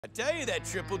I tell you, that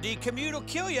Triple D commute will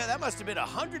kill you. That must have been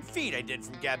 100 feet I did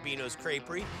from Gabino's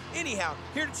Creperie. Anyhow,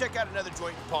 here to check out another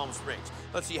joint in Palm Springs.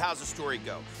 Let's see, how's the story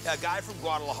go? A guy from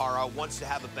Guadalajara wants to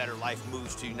have a better life,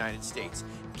 moves to the United States.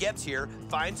 Gets here,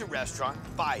 finds a restaurant,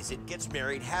 buys it, gets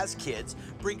married, has kids,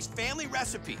 brings family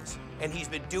recipes, and he's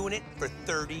been doing it for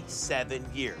 37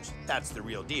 years. That's the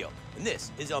real deal. And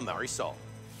this is El Mirasol.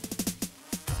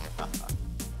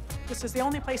 This is the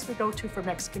only place we go to for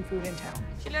Mexican food in town.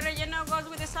 Chile relleno goes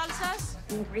with the salsas.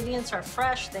 The ingredients are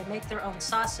fresh. They make their own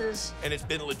sauces. And it's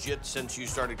been legit since you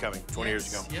started coming 20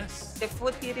 years ago. Yes. The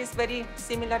food here is very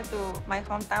similar to my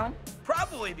hometown.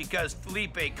 Probably because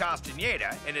Felipe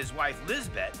Castañeda and his wife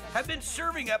Lisbeth have been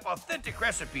serving up authentic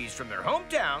recipes from their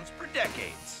hometowns for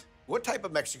decades. What type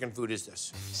of Mexican food is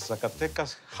this?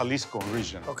 Zacatecas, Jalisco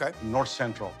region. Okay. North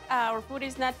Central. Our food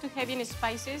is not too heavy in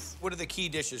spices. What are the key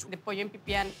dishes? The pollo and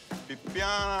pipián.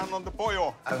 Pipián on the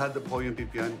pollo. I've had the pollo and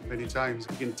pipián many times.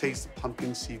 You can taste the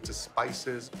pumpkin seeds, the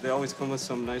spices. They always come with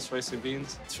some nice rice and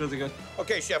beans. It's really good.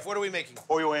 Okay, chef, what are we making?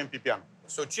 Pollo and pipián.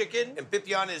 So chicken and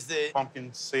pipián is the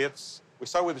Pumpkin seeds. We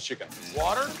start with the chicken.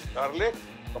 water, Garlic,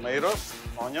 tomatoes,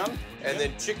 onion. and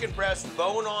then chicken breast,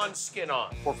 bone on, skin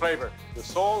on. For flavor, the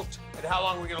salt, And how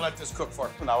long are we gonna let this cook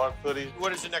for? an hour 30.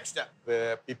 What is the next step?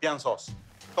 The pipián sauce.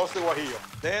 Toast de guajillo.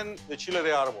 Then the chile de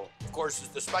árbol. Of course, is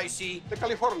the spicy. De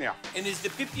California. And is the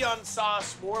pipián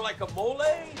sauce more like a mole?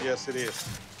 Yes, it is.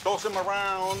 Toast them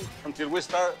around until we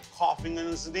start coughing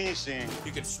and sneezing.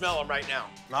 You can smell them right now.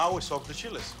 Now we soak the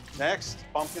chiles. Next,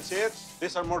 pumpkin seeds.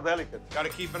 These are more delicate. Gotta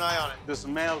keep an eye on it. The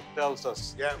smell tells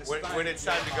us. Yeah, when it's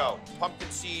time to go.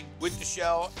 Pumpkin seed with the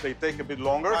shell, They take a bit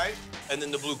longer. right? And then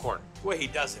the blue corn. The way he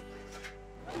does it.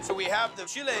 So we have the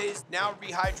chiles now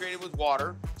rehydrated with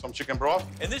water. Some chicken broth.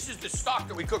 And this is the stock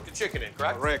that we cooked the chicken in,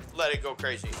 correct? Correct. Let it go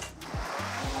crazy.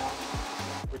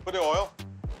 We put the oil,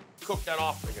 Cook that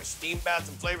off like a steam bath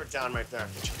in Flavor Town right there.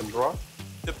 chicken broth,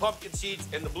 The pumpkin seeds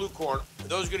and the blue corn, are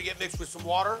those gonna get mixed with some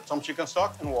water? some chicken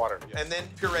stock, and water. And then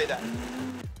puree that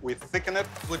We thicken it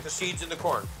with the seeds and the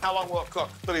corn. How long will it cook?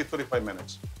 35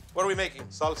 minutes. What are we making?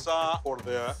 Salsa for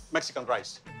the Mexican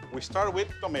rice. We start with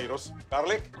tomatoes,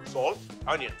 garlic, salt,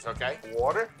 Onions, okay?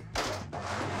 water.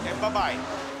 And bye-bye.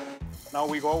 Now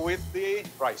we go with the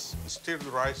rice. Stir the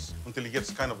rice until it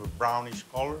gets kind of a brownish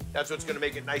color. That's what's gonna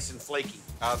make it nice and flaky.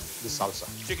 Add the salsa.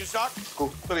 Chicken stock?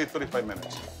 Cook 35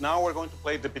 minutes. Now we're going to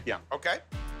plate the pipián. Okay.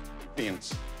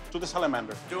 Beans to the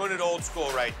salamander. Doing it old school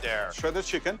right there. Shredded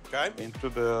chicken. Okay. Into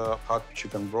the hot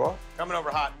chicken broth. Coming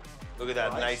over hot. Look at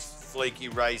that Rice. nice flaky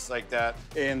rice like that.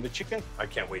 And the chicken, I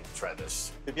can't wait to try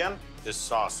this. pipián, This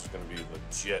sauce is gonna be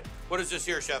legit. What is this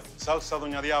here, chef? salsa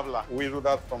doña diabla. We do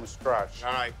that from scratch.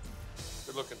 All right,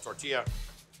 good looking tortilla.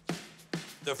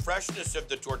 The freshness of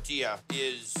the tortilla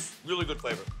is really good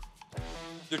flavor.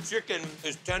 The chicken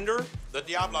is tender, the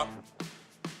diabla.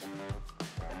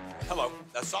 Hello,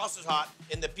 the sauce is hot,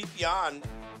 and the pipián,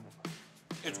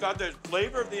 it's got the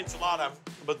flavor of the enchilada,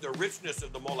 but the richness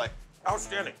of the mole.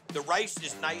 Outstanding. The rice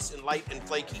is nice and light and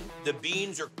flaky. The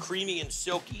beans are creamy and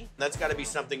silky. That's gotta be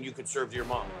something you could serve to your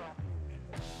mom.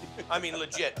 I mean,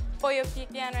 legit. Pollo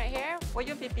pipián right here.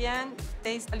 Pollo pipián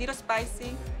tastes a little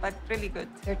spicy, but really good.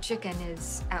 Their chicken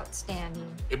is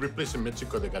outstanding. Every place in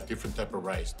Mexico, they got different type of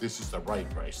rice. This is the right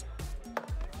rice.